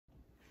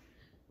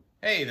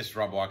Hey, this is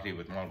Rob Walkety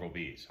with Mongrel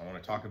Bees. I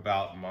want to talk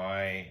about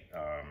my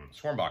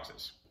swarm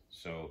boxes.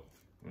 So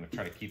I'm going to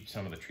try to keep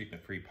some of the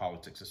treatment-free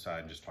politics aside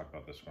and just talk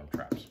about the swarm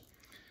traps.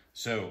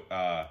 So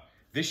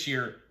this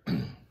year,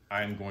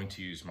 I'm going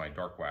to use my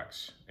dark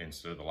wax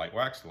instead of the light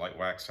wax. The light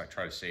wax I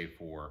try to save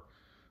for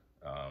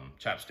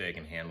chapstick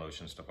and hand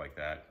lotion, stuff like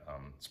that.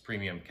 It's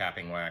premium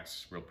capping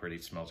wax, real pretty,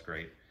 it smells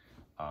great.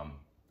 I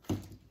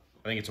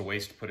think it's a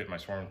waste to put it in my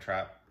swarm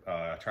trap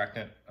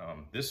attractant.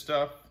 This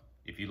stuff,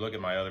 if you look at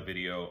my other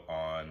video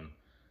on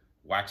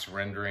wax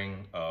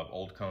rendering of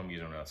old comb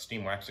using a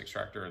steam wax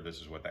extractor,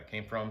 this is what that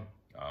came from.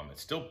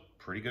 It's still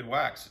pretty good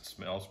wax. It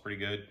smells pretty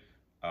good.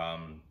 I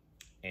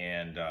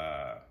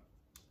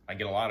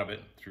get a lot of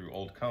it through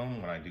old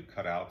comb when I do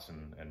cutouts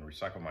and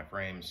recycle my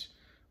frames.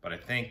 But I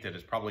think that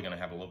it's probably going to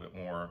have a little bit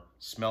more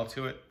smell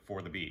to it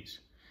for the bees.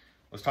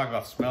 Let's talk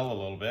about smell a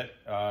little bit.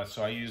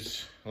 So I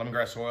use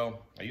lemongrass oil.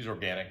 I use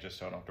organic just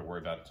so I don't have to worry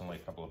about it. It's only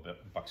a couple of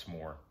bucks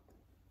more.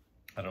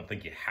 I don't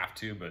think you have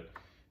to, but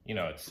you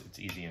know, it's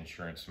easy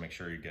insurance to make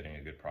sure you're getting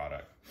a good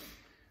product.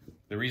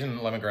 The reason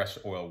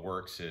lemongrass oil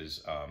works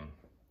is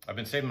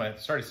I've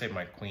started saving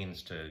my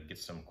queens to get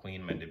some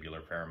queen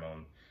mandibular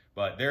pheromone,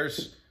 but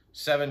there's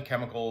 7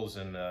 chemicals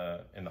in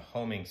the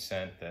homing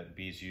scent that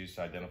bees use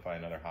to identify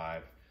another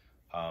hive.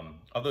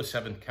 Of those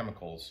 7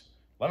 chemicals,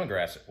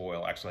 lemongrass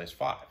oil actually has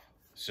 5.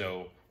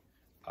 So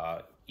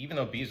even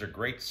though bees are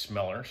great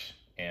smellers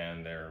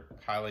and they're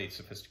highly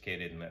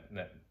sophisticated in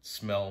that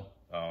smell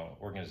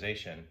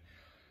organization,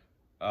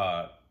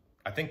 I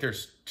think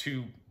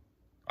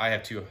I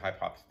have two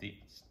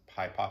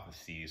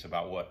hypotheses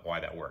about why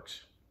that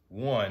works.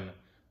 One,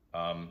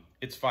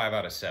 it's 5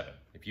 out of 7.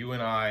 If you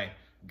and I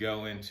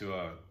go into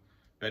a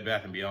Bed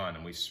Bath & Beyond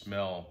and we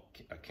smell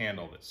a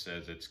candle that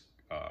says it's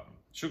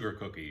sugar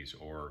cookies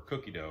or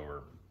cookie dough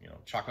or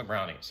chocolate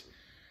brownies,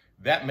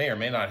 that may or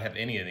may not have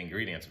any of the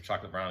ingredients of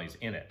chocolate brownies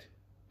in it,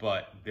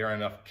 but there are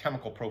enough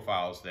chemical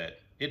profiles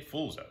that it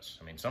fools us.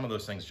 I mean, some of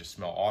those things just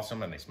smell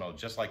awesome and they smell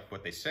just like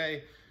what they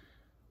say.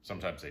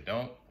 Sometimes they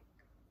don't.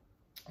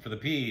 For the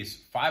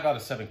bees, 5 out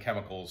of 7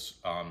 chemicals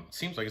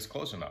seems like it's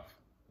close enough.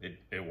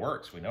 It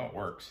works. We know it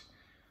works.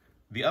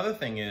 The other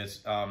thing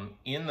is,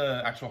 in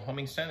the actual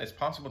homing scent, it's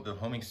possible that the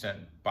homing scent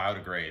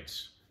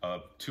biodegrades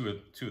of two of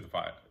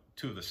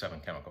the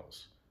 7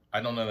 chemicals. I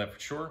don't know that for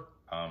sure.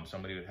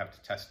 Somebody would have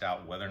to test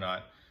out whether or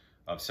not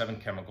of 7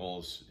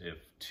 chemicals, if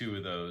 2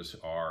 of those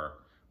are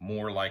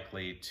more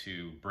likely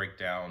to break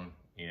down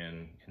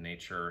in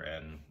nature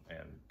and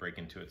break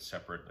into its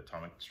separate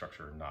atomic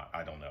structure or not.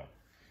 I don't know.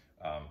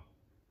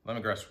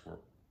 Lemongrass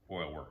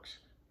oil works.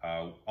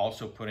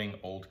 Also putting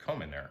old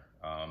comb in there,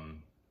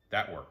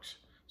 that works.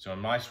 So in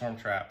my swarm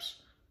traps,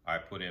 I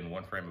put in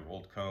 1 frame of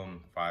old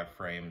comb, 5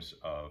 frames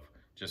of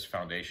just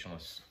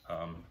foundationless.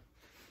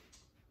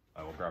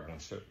 I will grab one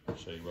and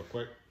show you real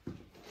quick.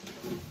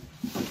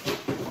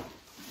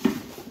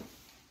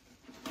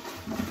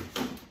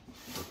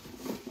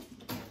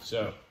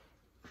 So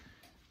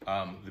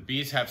the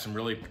bees have some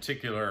really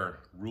particular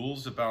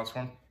rules about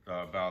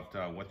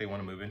what they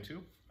want to move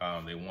into.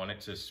 They want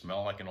it to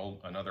smell like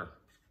another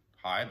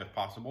hive if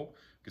possible,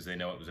 because they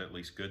know it was at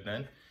least good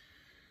then.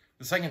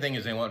 The second thing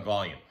is they want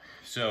volume.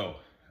 So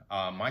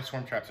my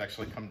swarm traps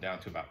actually come down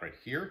to about right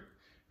here.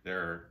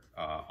 They're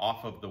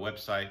off of the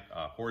website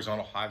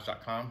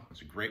horizontalhives.com.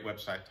 It's a great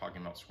website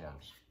talking about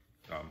swarms.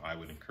 I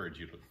would encourage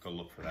you to go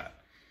look for that.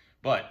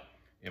 But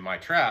in my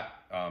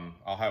trap,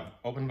 I'll have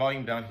open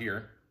volume down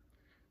here,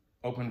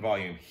 open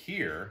volume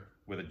here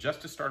with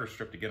just a starter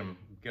strip to get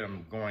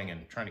them going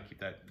and trying to keep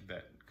that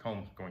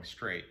comb going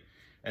straight,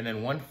 and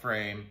then 1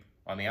 frame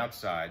on the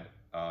outside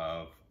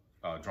of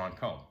drawn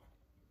comb.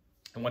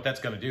 And what that's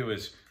going to do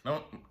is,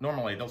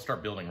 normally they'll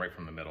start building right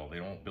from the middle.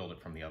 They won't build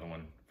it from the other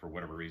one for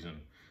whatever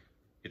reason.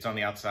 It's on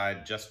the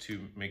outside just to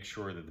make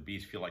sure that the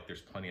bees feel like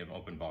there's plenty of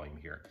open volume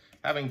here.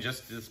 Having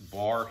just this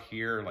bar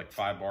here, like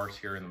 5 bars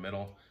here in the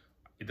middle,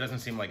 it doesn't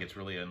seem like it's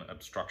really an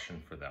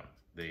obstruction for them.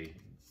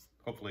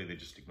 Hopefully they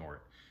just ignore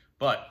it.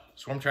 But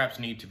swarm traps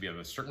need to be of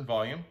a certain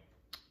volume,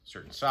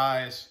 certain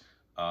size,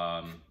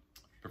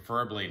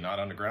 preferably not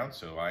underground.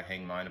 So I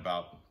hang mine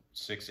about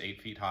 6-8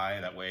 feet high.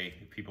 That way,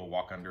 if people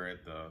walk under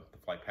it, the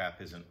flight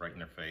path isn't right in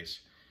their face.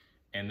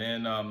 And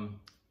then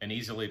an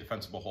easily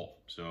defensible hole.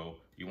 So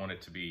you want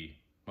it to be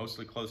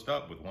mostly closed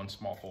up with 1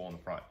 small hole in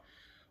the front.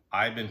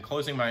 I've been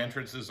closing my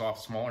entrances off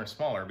smaller and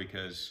smaller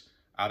because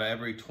out of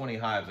every 20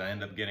 hives, I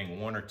end up getting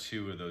 1 or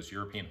 2 of those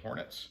European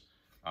hornets.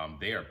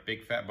 They are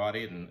big, fat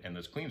bodied, and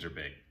those queens are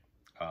big.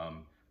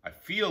 I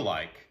feel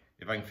like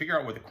if I can figure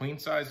out what the queen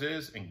size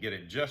is and get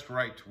it just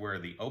right to where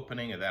the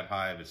opening of that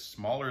hive is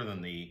smaller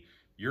than the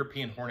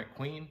European hornet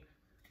queen,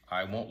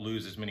 I won't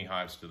lose as many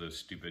hives to those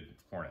stupid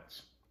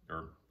hornets,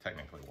 or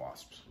technically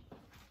wasps.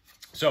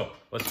 So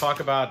let's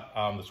talk about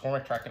the swarm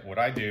attractant. What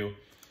I do,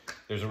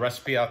 there's a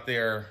recipe out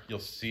there. You'll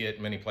see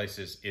it many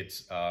places.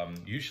 It's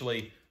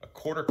usually a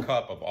 1/4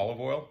 cup of olive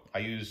oil. I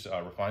use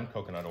refined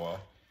coconut oil.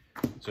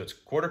 So it's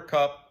 1/4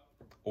 cup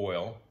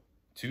oil,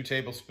 2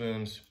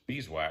 tablespoons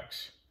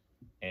beeswax,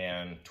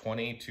 and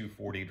 20 to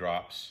 40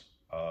 drops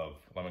of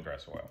lemongrass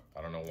lemongrass oil.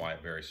 I don't know why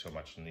it varies so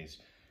much in these.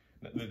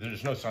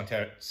 There's no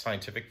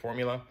scientific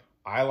formula.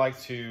 I like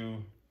to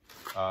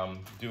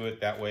do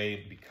it that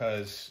way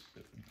because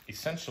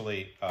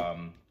essentially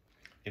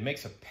it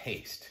makes a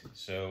paste.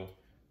 So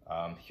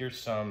here's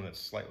some that's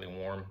slightly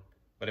warm,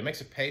 but it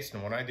makes a paste,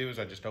 and what I do is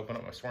I just open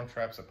up my swarm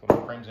traps, I put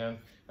my frames in, and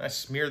I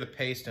smear the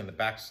paste in the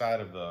back side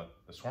of the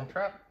swarm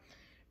trap.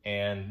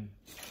 And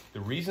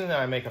the reason that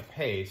I make a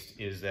paste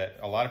is that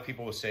a lot of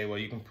people will say, well,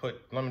 you can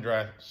put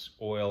lemongrass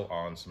oil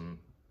on some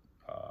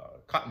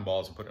cotton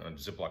balls and put it in a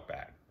Ziploc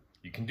bag.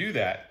 You can do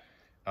that.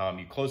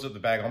 You close up the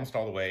bag almost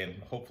all the way,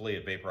 and hopefully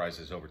it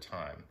vaporizes over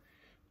time.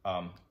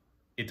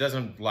 It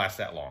doesn't last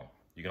that long.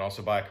 You can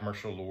also buy a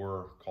commercial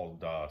lure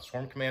called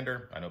Swarm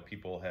Commander. I know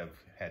people have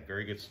had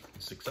very good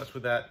success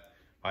with that.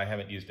 I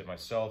haven't used it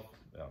myself.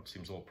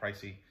 Seems a little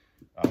pricey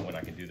when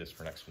I can do this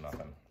for next to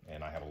nothing.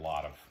 And I have a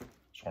lot of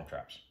swarm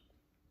traps.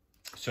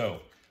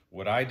 So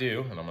what I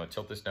do, and I'm going to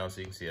tilt this down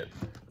so you can see it.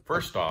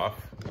 First off,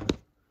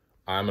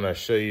 I'm going to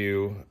show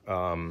you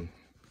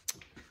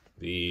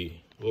the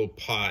little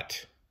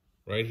pot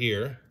right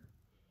here.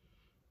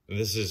 And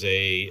this is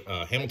a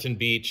Hamilton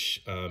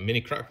Beach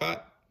mini crock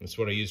pot. That's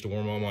what I use to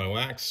warm all my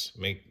wax.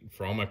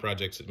 For all my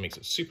projects, it makes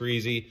it super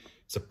easy.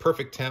 It's a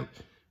perfect temp.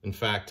 In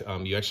fact,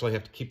 you actually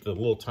have to keep the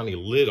little tiny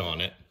lid on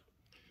it,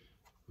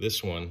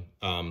 this one,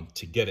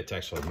 to get it to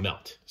actually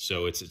melt.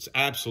 So it's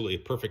absolutely a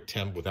perfect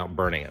temp without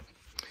burning it.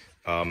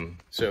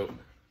 So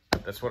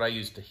that's what I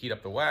use to heat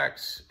up the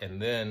wax.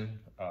 And then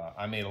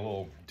I made a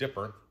little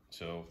dipper.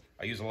 So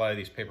I use a lot of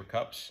these paper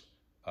cups.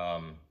 I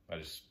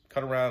just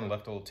cut around and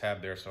left a little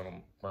tab there so I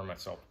don't burn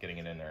myself getting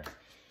it in there.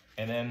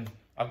 And then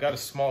I've got a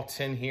small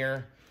tin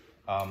here.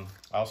 I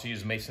also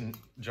use mason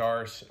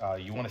jars.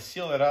 You want to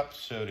seal it up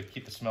so to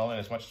keep the smell in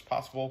as much as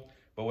possible.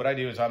 But what I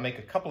do is I make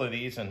a couple of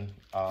these, and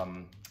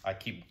I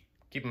keep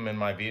them in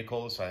my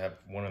vehicles. I have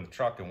one in the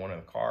truck and one in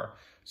the car.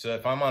 So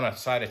if I'm on a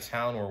side of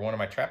town where one of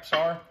my traps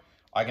are,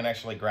 I can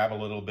actually grab a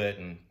little bit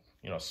and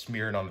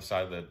smear it on the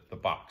side of the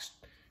box,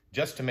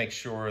 just to make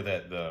sure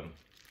that the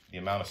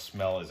amount of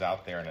smell is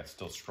out there and it's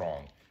still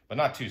strong, but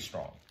not too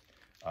strong.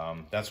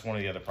 That's one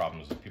of the other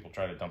problems is people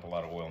try to dump a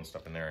lot of oil and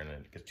stuff in there and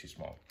it gets too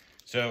small.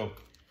 So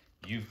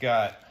you've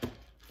got,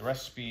 the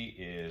recipe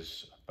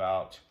is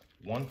about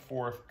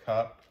 1/4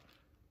 cup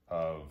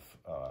of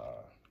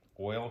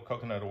oil,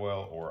 coconut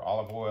oil or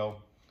olive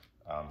oil.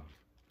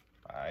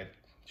 I'd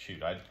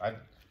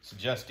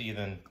suggest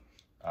even,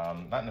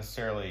 not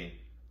necessarily,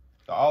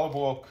 the olive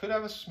oil could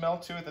have a smell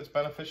to it that's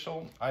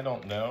beneficial. I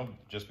don't know,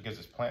 just because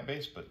it's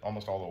plant-based, but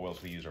almost all the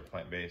oils we use are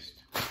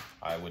plant-based.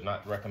 I would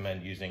not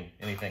recommend using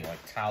anything like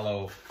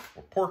tallow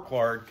or pork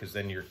lard, because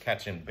then you're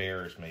catching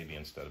bears maybe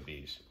instead of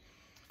bees.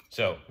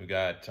 So we've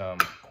got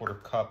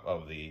 1/4 cup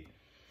of the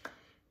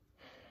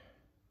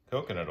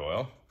coconut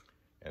oil,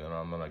 and then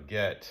I'm gonna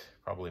get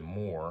probably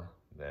more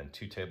than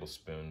 2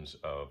 tablespoons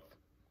of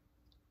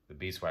the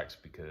beeswax,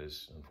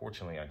 because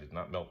unfortunately I did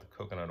not melt the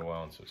coconut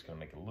oil, and so it's gonna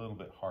make it a little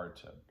bit hard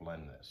to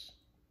blend this.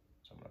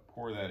 So I'm gonna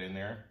pour that in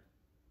there.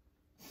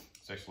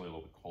 It's actually a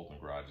little bit cold in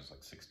the garage, it's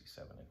like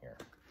 67 in here.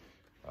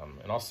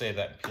 And I'll save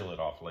that and peel it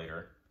off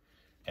later.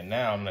 And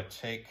now I'm gonna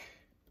take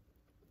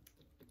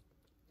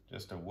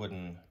just a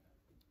wooden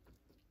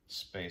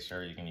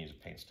spacer, you can use a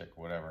paint stick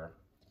or whatever.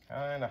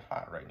 Kind of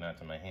hot right now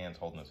to my hands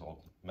holding this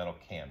old metal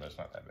can, but it's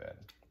not that bad.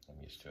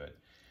 I'm used to it.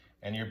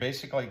 And you're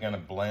basically gonna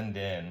blend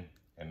in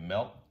and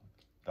melt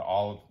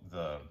all of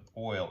the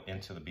oil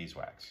into the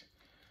beeswax.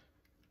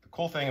 The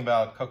cool thing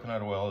about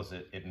coconut oil is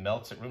that it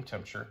melts at room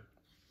temperature.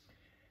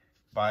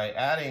 By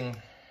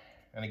adding,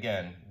 and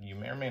again, you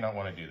may or may not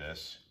want to do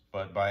this,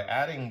 but by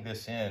adding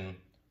this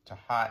in to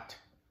hot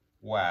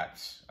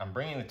wax, I'm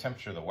bringing the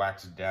temperature of the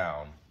wax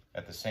down.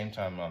 At the same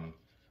time,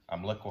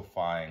 I'm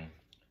liquefying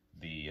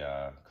the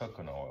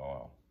coconut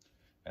oil,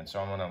 and so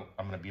I'm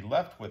gonna be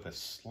left with a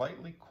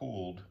slightly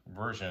cooled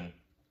version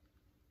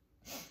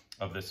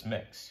of this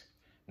mix.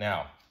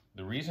 Now,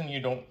 the reason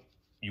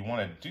you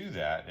want to do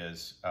that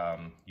is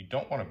you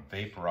don't want to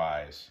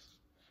vaporize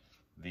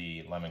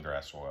the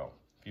lemongrass oil.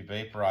 If you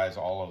vaporize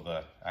all of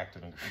the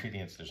active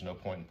ingredients, there's no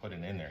point in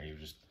putting it in there.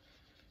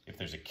 If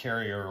there's a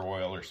carrier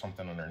oil or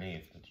something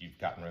underneath, you've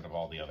gotten rid of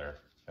all the other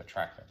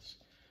attractants.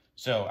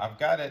 So I've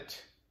got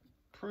it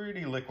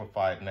pretty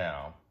liquefied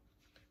now,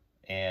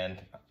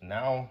 and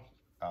now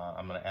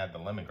I'm going to add the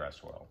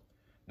lemongrass oil.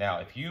 Now,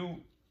 if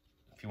you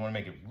want to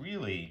make it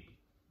really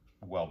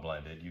well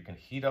blended, you can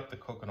heat up the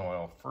coconut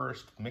oil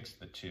first, mix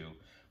the two,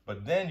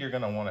 but then you're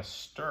going to want to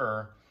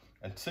stir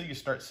until you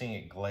start seeing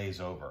it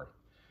glaze over.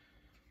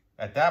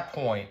 At that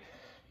point,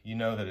 you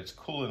know that it's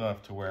cool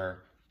enough to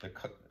where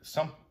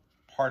some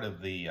part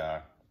of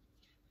the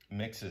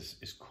mix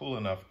is cool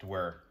enough to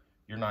where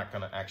you're not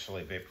going to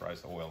actually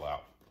vaporize the oil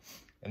out.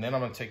 And then I'm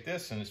going to take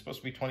this, and it's supposed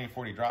to be 20 or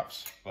 40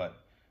 drops, but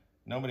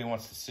nobody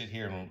wants to sit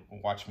here and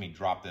watch me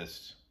drop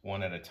this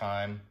one at a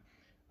time.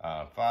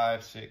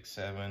 5, 6,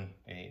 7,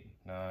 8,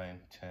 9,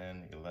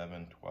 10,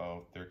 11,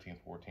 12, 13,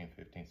 14,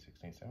 15,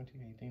 16,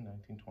 17, 18,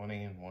 19,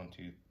 20, and 1,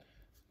 2,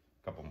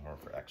 a couple more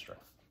for extra.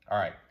 All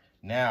right,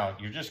 now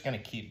you're just going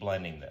to keep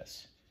blending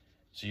this.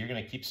 So you're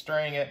gonna keep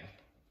stirring it,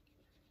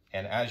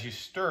 and as you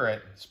stir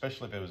it,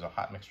 especially if it was a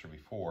hot mixture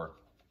before,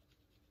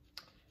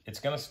 it's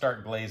gonna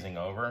start glazing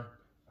over.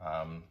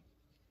 I'm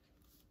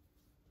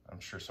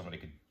sure somebody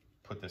could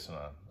put this in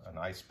an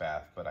ice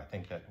bath, but I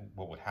think that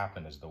what would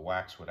happen is the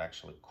wax would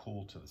actually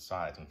cool to the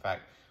sides. In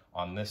fact,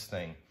 on this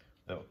thing,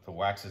 the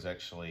wax is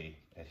actually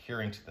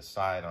adhering to the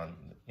side on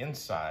the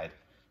inside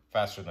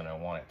faster than I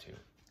want it to.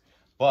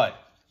 But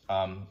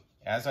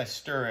as I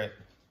stir it,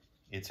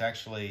 it's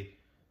actually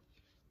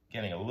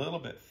getting a little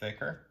bit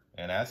thicker.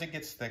 And as it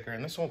gets thicker,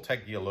 and this will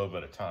take you a little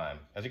bit of time,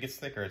 as it gets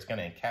thicker, it's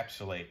gonna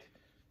encapsulate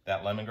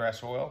that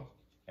lemongrass oil.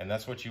 And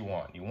that's what you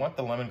want. You want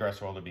the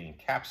lemongrass oil to be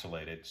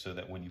encapsulated so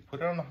that when you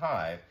put it on the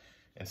hive,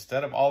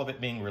 instead of all of it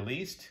being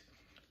released,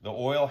 the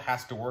oil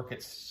has to work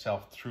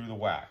itself through the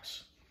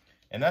wax.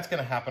 And that's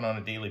gonna happen on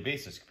a daily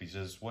basis,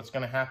 because what's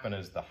gonna happen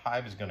is the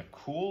hive is gonna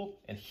cool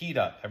and heat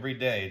up every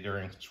day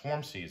during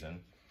swarm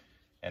season.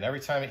 And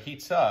every time it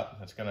heats up,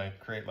 it's gonna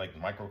create like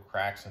micro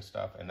cracks and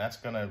stuff, and that's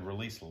gonna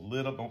release a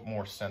little bit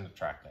more scent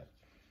attractant.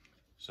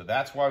 So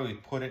that's why we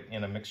put it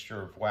in a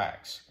mixture of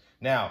wax.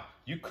 Now,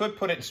 you could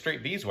put it in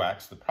straight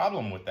beeswax. The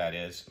problem with that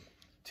is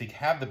to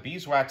have the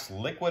beeswax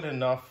liquid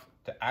enough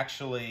to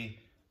actually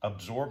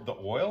absorb the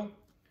oil,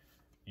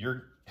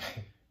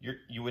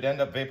 you would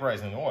end up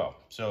vaporizing the oil.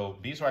 So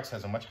beeswax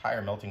has a much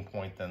higher melting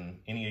point than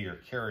any of your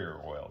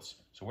carrier oils.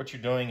 So what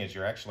you're doing is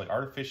you're actually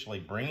artificially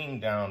bringing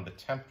down the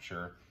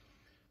temperature,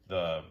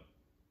 the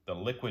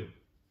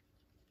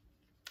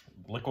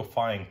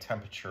liquefying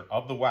temperature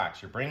of the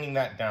wax. You're bringing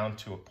that down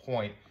to a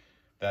point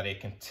that it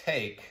can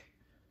take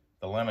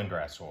the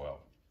lemongrass oil.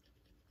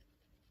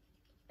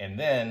 And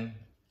then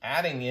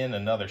adding in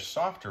another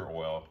softer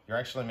oil, you're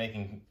actually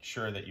making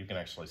sure that you can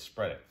actually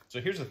spread it. So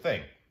here's the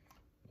thing.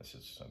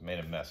 I've made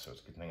a mess, so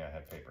it's a good thing I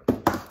have paper.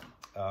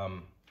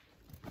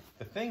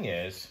 The thing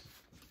is,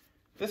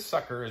 this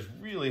sucker is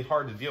really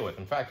hard to deal with.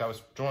 In fact, I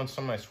was throwing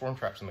some of my swarm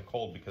traps in the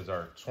cold because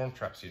our swarm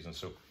trap season's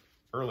so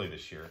early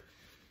this year.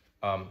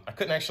 I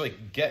couldn't actually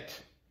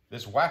get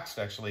this wax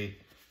to actually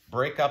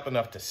break up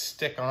enough to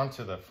stick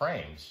onto the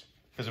frames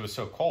because it was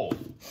so cold.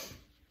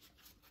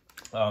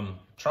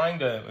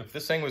 If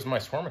this thing was my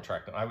swarm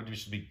attractant, I would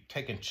just be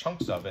taking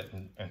chunks of it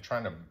and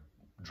trying to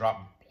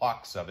drop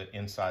blocks of it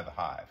inside the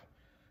hive.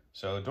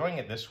 So doing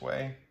it this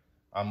way,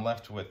 I'm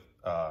left with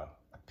a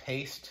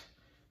paste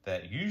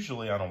that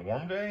usually on a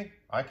warm day,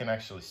 I can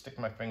actually stick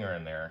my finger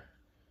in there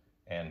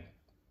and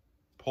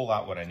pull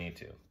out what I need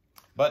to.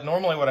 But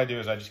normally what I do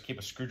is I just keep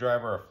a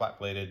screwdriver, a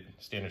flat-bladed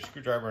standard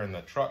screwdriver in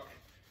the truck,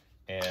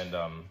 and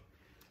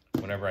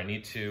whenever I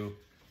need to,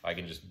 I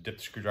can just dip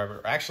the screwdriver.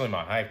 Actually,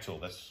 my hive tool,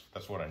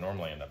 that's what I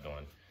normally end up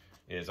doing,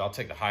 is I'll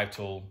take the hive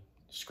tool,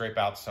 scrape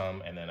out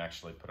some, and then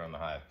actually put it on the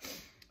hive.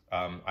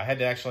 I had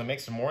to actually make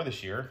some more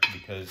this year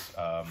because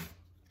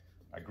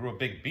I grew a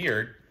big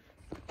beard.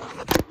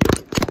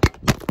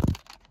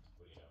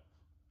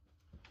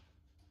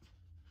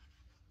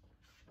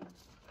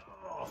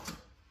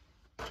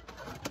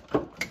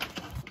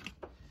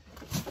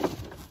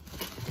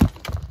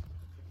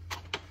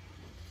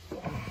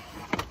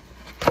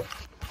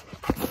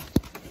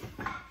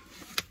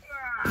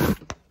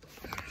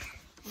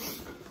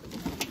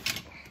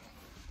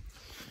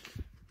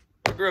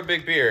 I grew a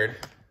big beard.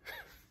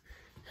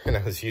 And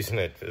I was using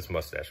it as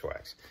mustache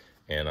wax,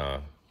 and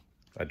I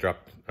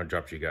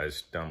dropped you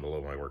guys down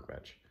below my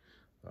workbench.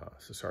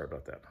 So sorry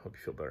about that. Hope you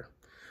feel better.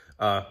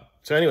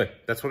 So anyway,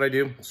 that's what I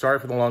do. Sorry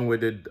for the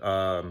long-winded.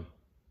 I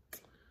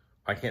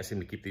can't seem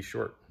to keep these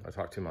short. I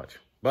talk too much,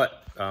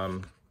 but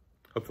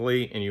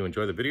hopefully, and you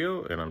enjoy the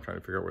video. And I'm trying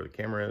to figure out where the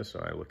camera is, so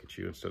I look at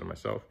you instead of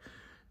myself.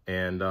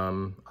 And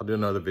I'll do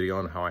another video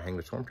on how I hang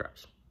the swarm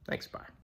traps. Thanks. Bye.